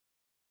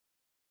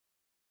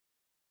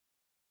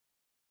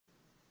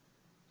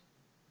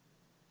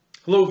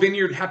Hello,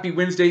 Vineyard. Happy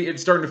Wednesday.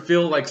 It's starting to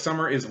feel like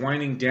summer is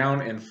winding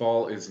down and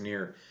fall is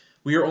near.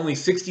 We are only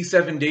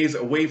 67 days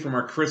away from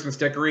our Christmas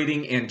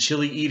decorating and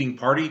chili eating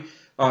party.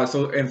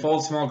 And fall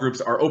small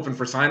groups are open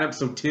for signup,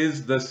 so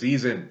 'tis the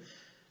season.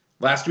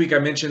 Last week I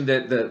mentioned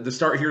that the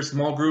Start Here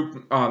small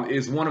group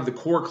is one of the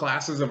core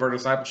classes of our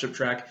discipleship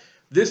track.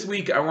 This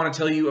week I want to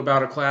tell you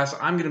about a class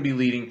I'm going to be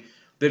leading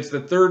that's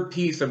the third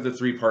piece of the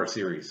three-part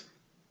series.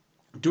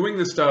 Doing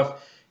this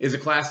stuff is a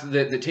class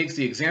that takes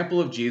the example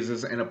of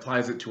Jesus and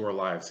applies it to our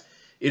lives.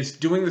 It's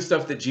doing the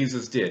stuff that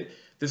Jesus did.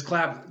 This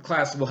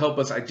class will help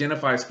us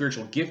identify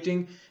spiritual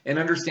gifting and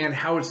understand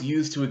how it's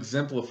used to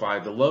exemplify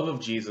the love of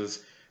Jesus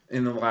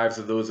in the lives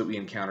of those that we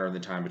encounter in the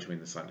time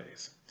between the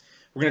Sundays.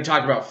 We're going to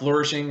talk about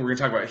flourishing, we're going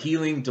to talk about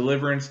healing,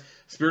 deliverance,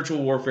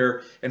 spiritual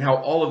warfare, and how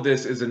all of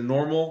this is a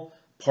normal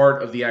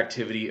part of the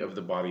activity of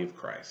the body of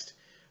Christ.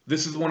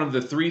 This is one of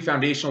the three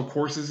foundational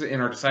courses in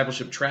our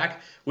discipleship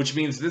track, which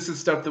means this is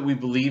stuff that we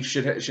believe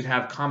should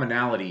have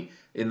commonality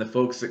in the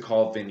folks that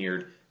call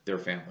Vineyard their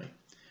family.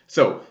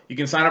 So you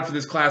can sign up for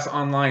this class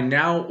online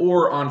now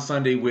or on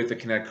Sunday with a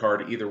Connect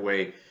card, either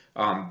way.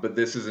 But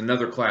this is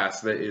another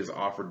class that is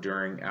offered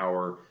during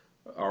our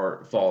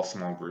fall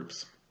small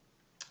groups.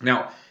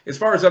 Now, as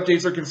far as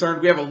updates are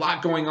concerned, we have a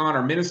lot going on.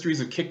 Our ministries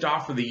have kicked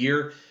off for the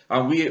year.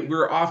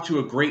 We're off to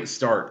a great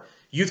start.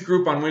 Youth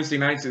group on Wednesday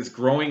nights is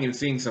growing and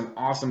seeing some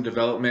awesome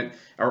development.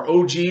 Our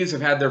OGs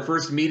have had their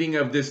first meeting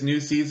of this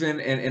new season,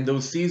 and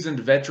those seasoned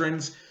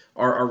veterans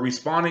are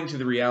responding to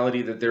the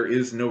reality that there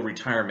is no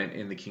retirement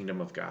in the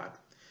kingdom of God.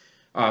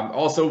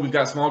 Also, we've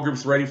got small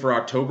groups ready for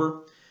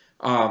October.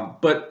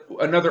 But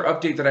another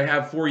update that I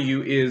have for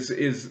you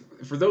is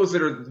for those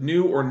that are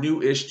new or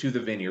new-ish to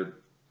the Vineyard.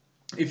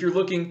 If you're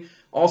looking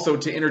also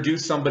to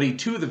introduce somebody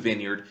to the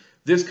Vineyard,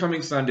 this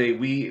coming Sunday,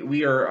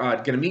 we are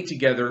going to meet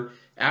together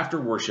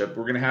after worship.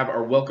 We're going to have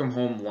our welcome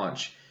home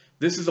lunch.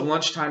 This is a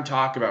lunchtime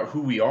talk about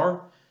who we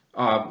are,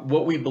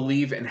 what we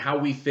believe, and how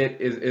we fit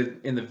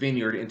in the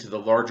Vineyard into the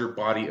larger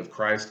body of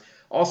Christ.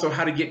 Also,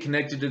 how to get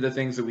connected to the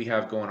things that we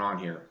have going on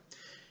here.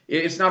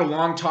 It's not a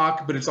long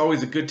talk, but it's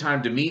always a good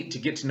time to meet, to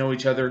get to know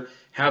each other,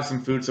 have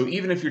some food. So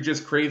even if you're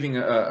just craving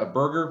a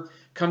burger,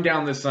 come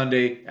down this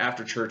Sunday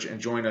after church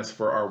and join us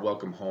for our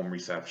welcome home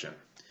reception.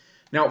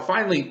 Now,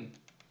 finally,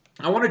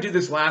 I want to do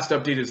this last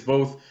update as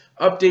both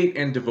update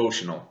and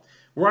devotional.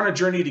 We're on a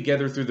journey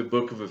together through the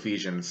book of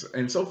Ephesians,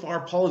 and so far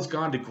Paul has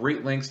gone to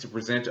great lengths to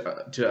present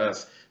to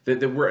us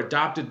that we're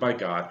adopted by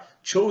God,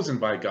 chosen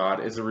by God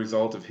as a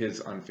result of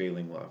his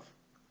unfailing love.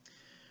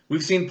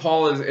 We've seen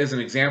Paul as an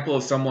example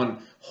of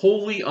someone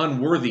wholly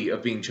unworthy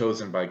of being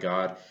chosen by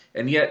God,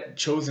 and yet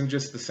chosen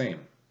just the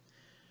same.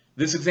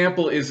 This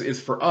example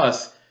is for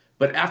us,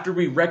 but after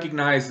we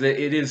recognize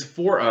that it is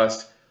for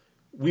us,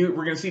 we're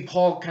going to see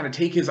Paul kind of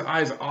take his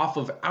eyes off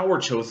of our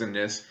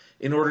chosenness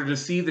in order to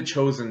see the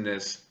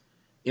chosenness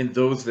in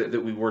those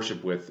that we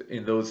worship with,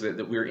 in those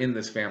that we're in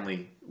this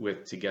family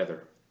with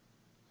together.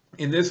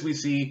 In this, we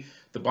see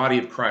the body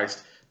of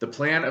Christ, the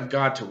plan of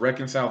God to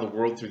reconcile the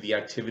world through the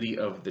activity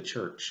of the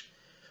church.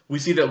 We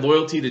see that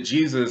loyalty to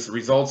Jesus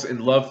results in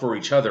love for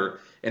each other,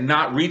 and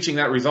not reaching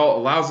that result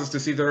allows us to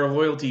see that our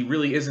loyalty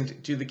really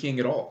isn't to the King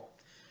at all.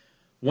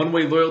 One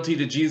way loyalty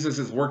to Jesus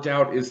is worked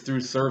out is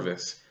through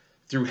service,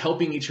 through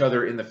helping each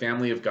other in the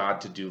family of God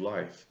to do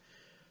life.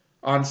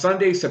 On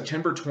Sunday,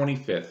 September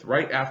 25th,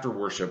 right after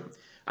worship,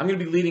 I'm going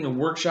to be leading a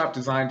workshop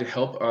designed to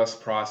help us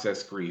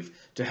process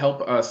grief, to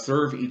help us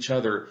serve each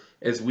other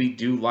as we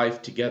do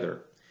life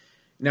together.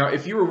 Now,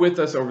 if you were with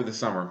us over the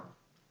summer,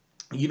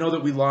 you know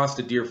that we lost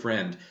a dear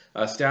friend,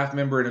 a staff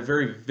member, and a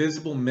very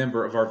visible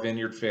member of our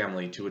Vineyard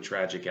family to a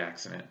tragic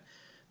accident.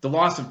 The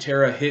loss of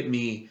Tara hit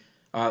me,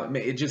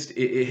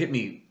 it hit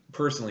me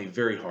personally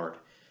very hard.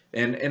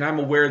 And I'm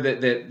aware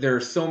that there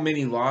are so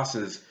many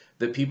losses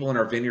that people in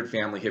our Vineyard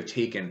family have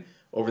taken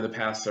over the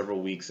past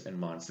several weeks and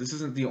months. This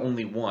isn't the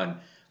only one.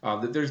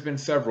 That there's been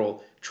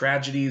several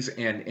tragedies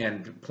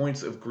and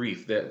points of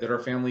grief that our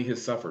family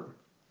has suffered.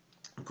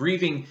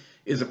 Grieving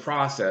is a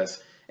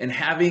process, and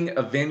having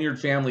a Vineyard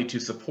family to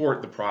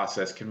support the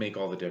process can make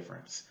all the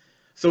difference.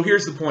 So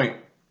here's the point.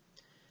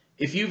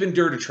 If you've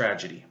endured a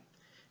tragedy,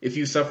 if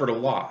you suffered a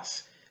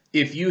loss,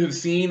 if you have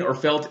seen or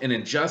felt an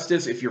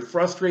injustice, if you're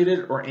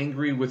frustrated or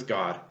angry with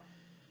God,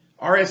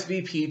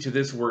 RSVP to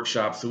this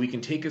workshop so we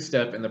can take a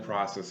step in the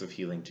process of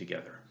healing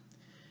together.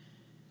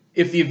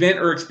 If the event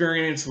or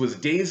experience was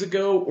days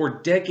ago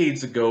or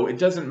decades ago, it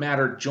doesn't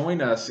matter. Join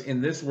us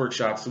in this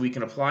workshop so we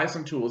can apply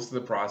some tools to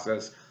the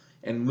process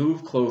and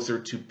move closer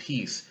to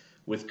peace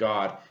with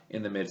God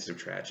in the midst of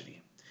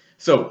tragedy.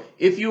 So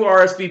if you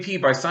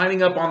RSVP by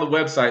signing up on the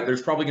website,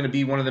 there's probably going to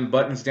be one of them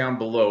buttons down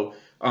below.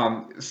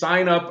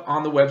 Sign up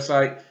on the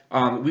website.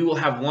 We will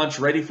have lunch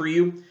ready for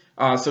you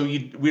so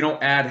we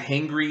don't add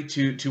hangry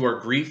to our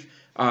grief.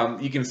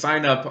 You can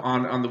sign up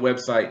on the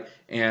website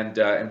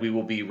and we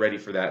will be ready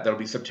for that. That'll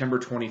be September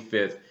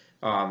 25th,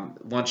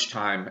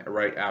 lunchtime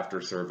right after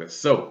service.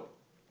 So,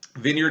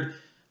 Vineyard,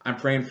 I'm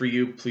praying for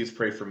you. Please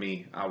pray for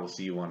me. I will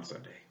see you on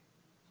Sunday.